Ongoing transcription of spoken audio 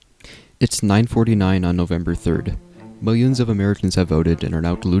It's 9:49 on November 3rd. Millions of Americans have voted and are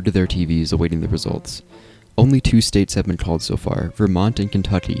now glued to their TVs awaiting the results. Only 2 states have been called so far, Vermont and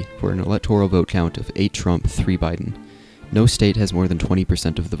Kentucky, for an electoral vote count of 8 Trump, 3 Biden. No state has more than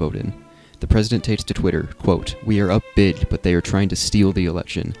 20% of the vote in. The president takes to Twitter, quote, "We are up big, but they are trying to steal the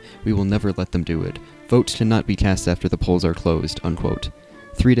election. We will never let them do it. Votes cannot be cast after the polls are closed," unquote.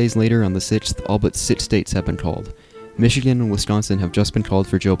 3 days later, on the 6th, all but 6 states have been called. Michigan and Wisconsin have just been called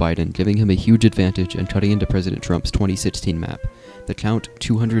for Joe Biden, giving him a huge advantage and cutting into President Trump's 2016 map. The count,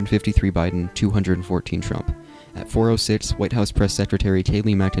 253 Biden, 214 Trump. At 4:06, White House Press Secretary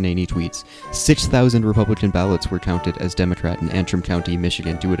Kayleigh McEnany tweets, 6,000 Republican ballots were counted as Democrat in Antrim County,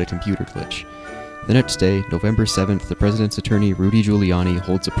 Michigan due to a computer glitch. The next day, November 7th, the president's attorney Rudy Giuliani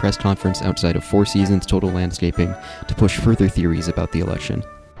holds a press conference outside of Four Seasons Total Landscaping to push further theories about the election.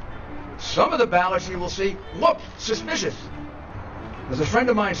 Some of the ballots you will see look suspicious. As a friend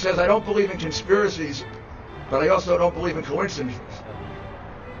of mine says, I don't believe in conspiracies, but I also don't believe in coincidences.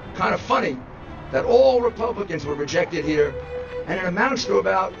 Kind of funny that all Republicans were rejected here, and it amounts to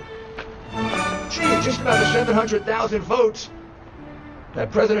about, just about the 700,000 votes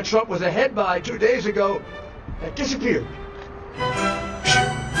that President Trump was ahead by 2 days ago that disappeared.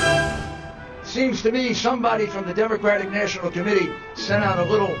 Seems to me somebody from the Democratic National Committee sent out a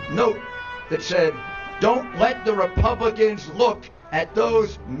little note that said, "Don't let the Republicans look at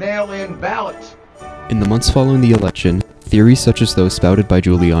those mail-in ballots." In the months following the election, theories such as those spouted by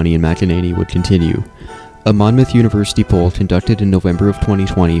Giuliani and McEnany would continue. A Monmouth University poll conducted in November of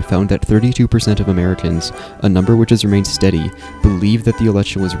 2020 found that 32% of Americans, a number which has remained steady, believe that the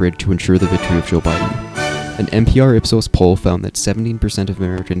election was rigged to ensure the victory of Joe Biden. An NPR Ipsos poll found that 17% of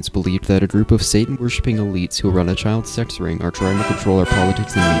Americans believed that a group of Satan-worshipping elites who run a child sex ring are trying to control our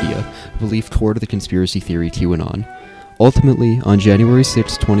politics and media, a belief core to the conspiracy theory QAnon. Ultimately, on January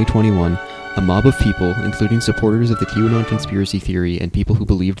 6, 2021, a mob of people, including supporters of the QAnon conspiracy theory and people who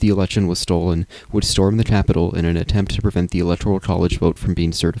believed the election was stolen, would storm the Capitol in an attempt to prevent the Electoral College vote from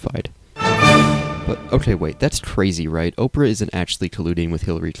being certified. But, okay, wait, that's crazy, right? Oprah isn't actually colluding with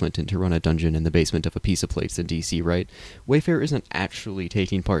Hillary Clinton to run a dungeon in the basement of a Pizza Place in DC, right? Wayfair isn't actually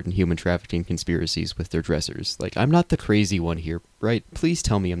taking part in human trafficking conspiracies with their dressers. Like, I'm not the crazy one here, right? Please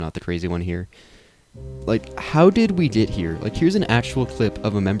tell me I'm not the crazy one here. Like, how did we get here? Like, here's an actual clip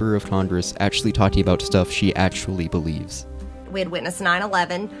of a member of Congress actually talking about stuff she actually believes. We had witnessed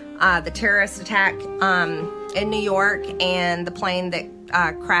 9/11, the terrorist attack in New York, and the plane that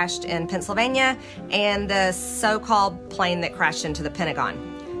crashed in Pennsylvania, and the so-called plane that crashed into the Pentagon.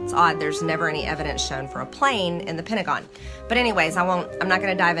 It's odd, there's never any evidence shown for a plane in the Pentagon. But anyways, I'm not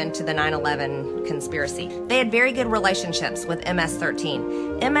going to dive into the 9/11 conspiracy. They had very good relationships with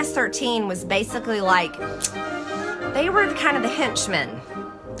MS-13. MS-13 was basically like, they were kind of the henchmen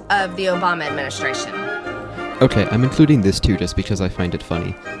of the Obama administration. Okay, I'm including this too just because I find it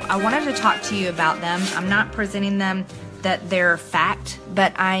funny. I wanted to talk to you about them. I'm not presenting them that they're fact,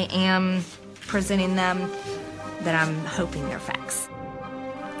 but I am presenting them that I'm hoping they're facts.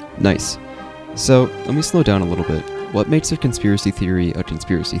 Nice. So, let me slow down a little bit. What makes a conspiracy theory a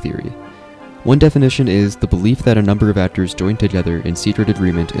conspiracy theory? One definition is the belief that a number of actors joined together in secret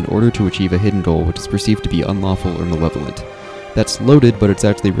agreement in order to achieve a hidden goal which is perceived to be unlawful or malevolent. That's loaded, but it's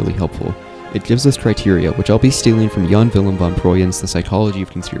actually really helpful. It gives us criteria, which I'll be stealing from Jan Willem von Proyen's The Psychology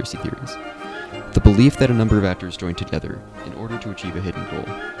of Conspiracy Theories. The belief that a number of actors joined together in order to achieve a hidden goal.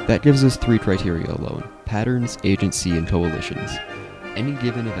 That gives us 3 criteria alone: patterns, agency, and coalitions. Any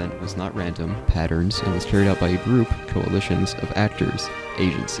given event was not random, patterns, and was carried out by a group, coalitions, of actors,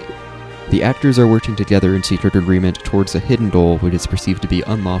 agency. The actors are working together in secret agreement towards a hidden goal which is perceived to be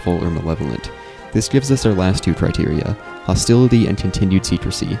unlawful or malevolent. This gives us our last 2 criteria: hostility and continued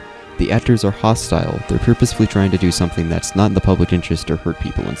secrecy. The actors are hostile, they're purposefully trying to do something that's not in the public interest or hurt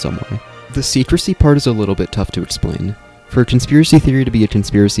people in some way. The secrecy part is a little bit tough to explain. For a conspiracy theory to be a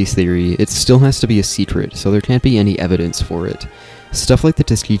conspiracy theory, it still has to be a secret, so there can't be any evidence for it. Stuff like the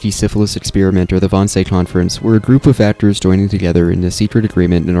Tuskegee syphilis experiment or the Wannsee Conference were a group of actors joining together in a secret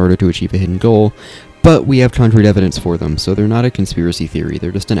agreement in order to achieve a hidden goal, but we have concrete evidence for them, so they're not a conspiracy theory,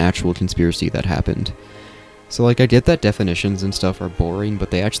 they're just an actual conspiracy that happened. So, I get that definitions and stuff are boring,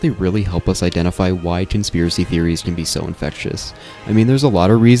 but they actually really help us identify why conspiracy theories can be so infectious. I mean, there's a lot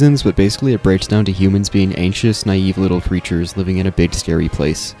of reasons, but basically it breaks down to humans being anxious, naive little creatures living in a big, scary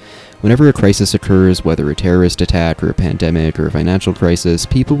place. Whenever a crisis occurs, whether a terrorist attack or a pandemic or a financial crisis,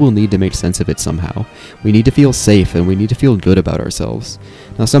 people will need to make sense of it somehow. We need to feel safe and we need to feel good about ourselves.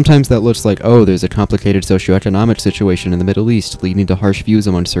 Now sometimes that looks like, oh, there's a complicated socioeconomic situation in the Middle East, leading to harsh views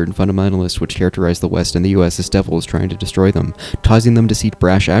among certain fundamentalists which characterize the West and the US as devils trying to destroy them, causing them to seek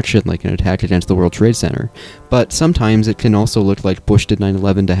brash action like an attack against the World Trade Center. But sometimes it can also look like Bush did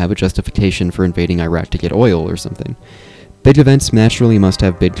 9/11 to have a justification for invading Iraq to get oil or something. Big events naturally must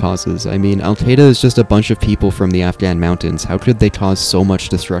have big causes. I mean, Al-Qaeda is just a bunch of people from the Afghan mountains. How could they cause so much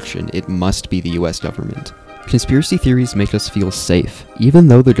destruction? It must be the US government. Conspiracy theories make us feel safe. Even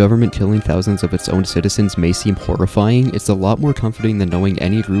though the government killing thousands of its own citizens may seem horrifying, it's a lot more comforting than knowing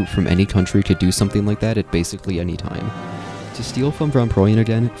any group from any country could do something like that at basically any time. To steal from Von Proyen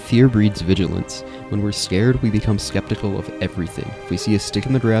again, fear breeds vigilance. When we're scared, we become skeptical of everything. If we see a stick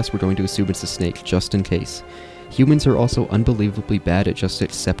in the grass, we're going to assume it's a snake, just in case. Humans are also unbelievably bad at just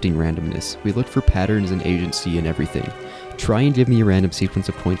accepting randomness. We look for patterns and agency in everything. Try and give me a random sequence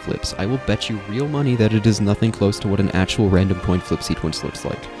of coin flips. I will bet you real money that it is nothing close to what an actual random coin flip sequence looks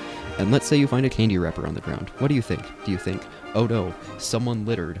like. And let's say you find a candy wrapper on the ground. What do you think? Do you think, oh no, someone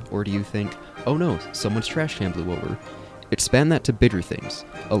littered? Or do you think, oh no, someone's trash can blew over? Expand that to bigger things.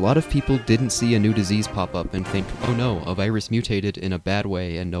 A lot of people didn't see a new disease pop up and think, oh no, a virus mutated in a bad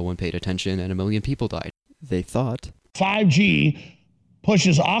way and no one paid attention and 1 million people died. They thought 5G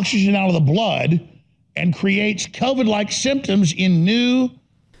pushes oxygen out of the blood and creates COVID-like symptoms in new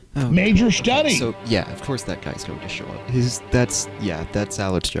major study. So, yeah, of course that guy's going to show up. That's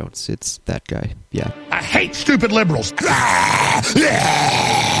Alex Jones. It's that guy, yeah. I hate stupid liberals.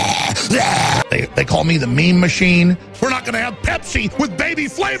 They call me the meme machine. We're not going to have Pepsi with baby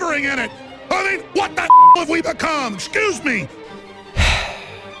flavoring in it. I mean, what the have we become? Excuse me.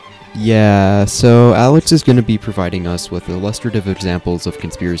 Yeah, so Alex is going to be providing us with illustrative examples of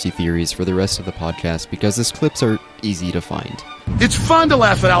conspiracy theories for the rest of the podcast because his clips are easy to find. It's fun to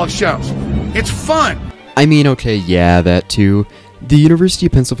laugh at Alex Jones. It's fun. I mean, okay, yeah, that too. The University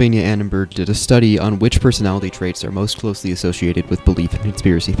of Pennsylvania Annenberg did a study on which personality traits are most closely associated with belief in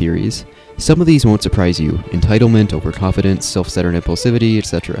conspiracy theories. Some of these won't surprise you: entitlement, overconfidence, self-centered impulsivity,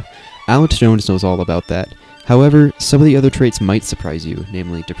 etc. Alex Jones knows all about that. However, some of the other traits might surprise you,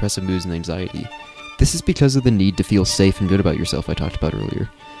 namely depressive moods and anxiety. This is because of the need to feel safe and good about yourself I talked about earlier.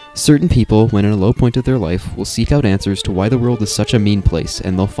 Certain people, when in a low point of their life, will seek out answers to why the world is such a mean place,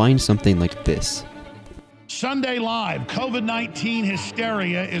 and they'll find something like this. Sunday Live, COVID-19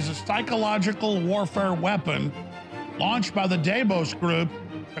 hysteria is a psychological warfare weapon launched by the Davos Group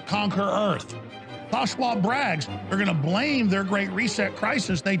to conquer Earth. Klaus Schwab brags they're going to blame their Great Reset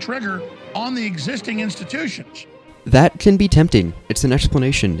crisis they trigger on the existing institutions. That can be tempting. It's an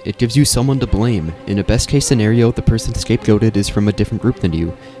explanation. It gives you someone to blame. In a best-case scenario, the person scapegoated is from a different group than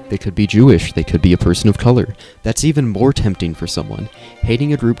you. They could be Jewish. They could be a person of color. That's even more tempting for someone.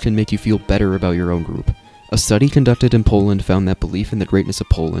 Hating a group can make you feel better about your own group. A study conducted in Poland found that belief in the greatness of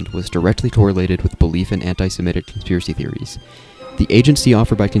Poland was directly correlated with belief in anti-Semitic conspiracy theories. The agency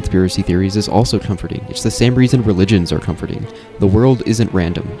offered by conspiracy theories is also comforting. It's the same reason religions are comforting. The world isn't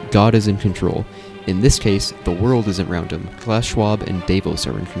random. God is in control. In this case, the world isn't random. Klaus Schwab and Davos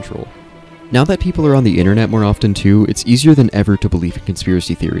are in control. Now that people are on the internet more often too, it's easier than ever to believe in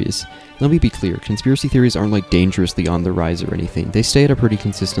conspiracy theories. Let me be clear, conspiracy theories aren't like dangerously on the rise or anything. They stay at a pretty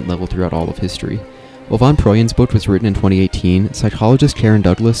consistent level throughout all of history. While Von Proyen's book was written in 2018, psychologist Karen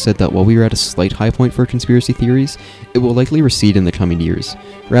Douglas said that while we are at a slight high point for conspiracy theories, it will likely recede in the coming years.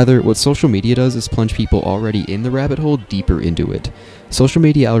 Rather, what social media does is plunge people already in the rabbit hole deeper into it. Social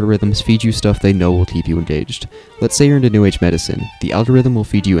media algorithms feed you stuff they know will keep you engaged. Let's say you're into New Age medicine. The algorithm will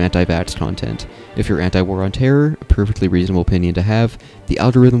feed you anti-vax content. If you're anti-war on terror, a perfectly reasonable opinion to have, the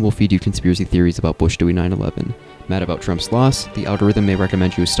algorithm will feed you conspiracy theories about Bush doing 9/11. Mad about Trump's loss, the algorithm may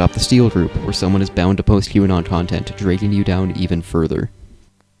recommend you Stop the Steal group, where someone is bound to post QAnon content, dragging you down even further.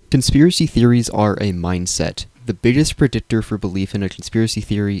 Conspiracy theories are a mindset. The biggest predictor for belief in a conspiracy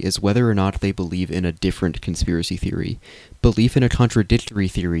theory is whether or not they believe in a different conspiracy theory. Belief in a contradictory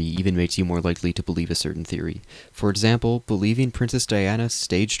theory even makes you more likely to believe a certain theory. For example, believing Princess Diana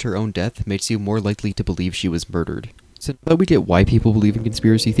staged her own death makes you more likely to believe she was murdered. So now that we get why people believe in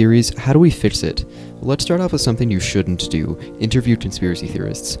conspiracy theories, how do we fix it? Well, let's start off with something you shouldn't do: interview conspiracy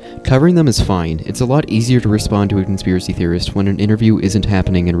theorists. Covering them is fine. It's a lot easier to respond to a conspiracy theorist when an interview isn't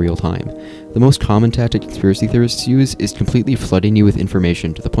happening in real time. The most common tactic conspiracy theorists use is completely flooding you with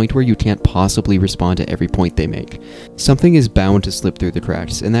information to the point where you can't possibly respond to every point they make. Something is bound to slip through the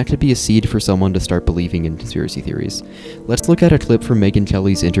cracks, and that could be a seed for someone to start believing in conspiracy theories. Let's look at a clip from Megyn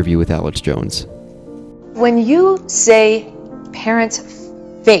Kelly's interview with Alex Jones. When you say parents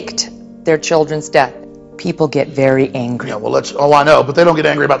faked their children's death, people get very angry. Yeah, well, I know, but they don't get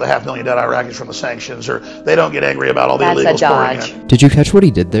angry about the 500,000 dead Iraqis from the sanctions, or they don't get angry about all the illegals pouring in. Did you catch what he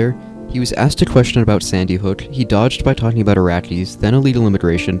did there? He was asked a question about Sandy Hook. He dodged by talking about Iraqis, then illegal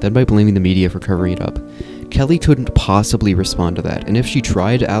immigration, then by blaming the media for covering it up. Kelly couldn't possibly respond to that, and if she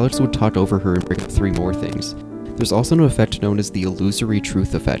tried, Alex would talk over her and bring up 3 more things. There's also an effect known as the illusory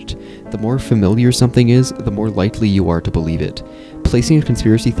truth effect. The more familiar something is, the more likely you are to believe it. Placing a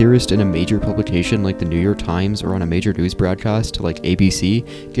conspiracy theorist in a major publication like the New York Times or on a major news broadcast like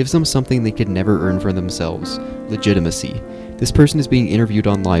ABC gives them something they could never earn for themselves: legitimacy. This person is being interviewed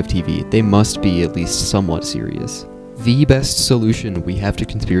on live TV. They must be at least somewhat serious. The best solution we have to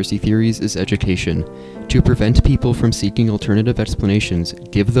conspiracy theories is education. To prevent people from seeking alternative explanations,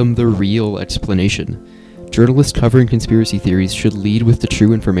 give them the real explanation. Journalists covering conspiracy theories should lead with the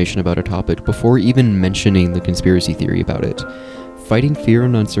true information about a topic before even mentioning the conspiracy theory about it. Fighting fear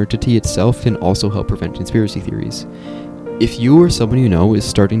and uncertainty itself can also help prevent conspiracy theories. If you or someone you know is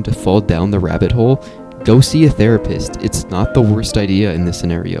starting to fall down the rabbit hole, go see a therapist. It's not the worst idea in this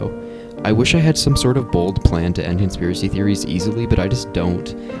scenario. I wish I had some sort of bold plan to end conspiracy theories easily, but I just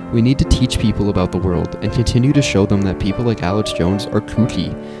don't. We need to teach people about the world and continue to show them that people like Alex Jones are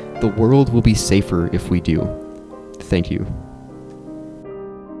kooky. The world will be safer if we do. Thank you.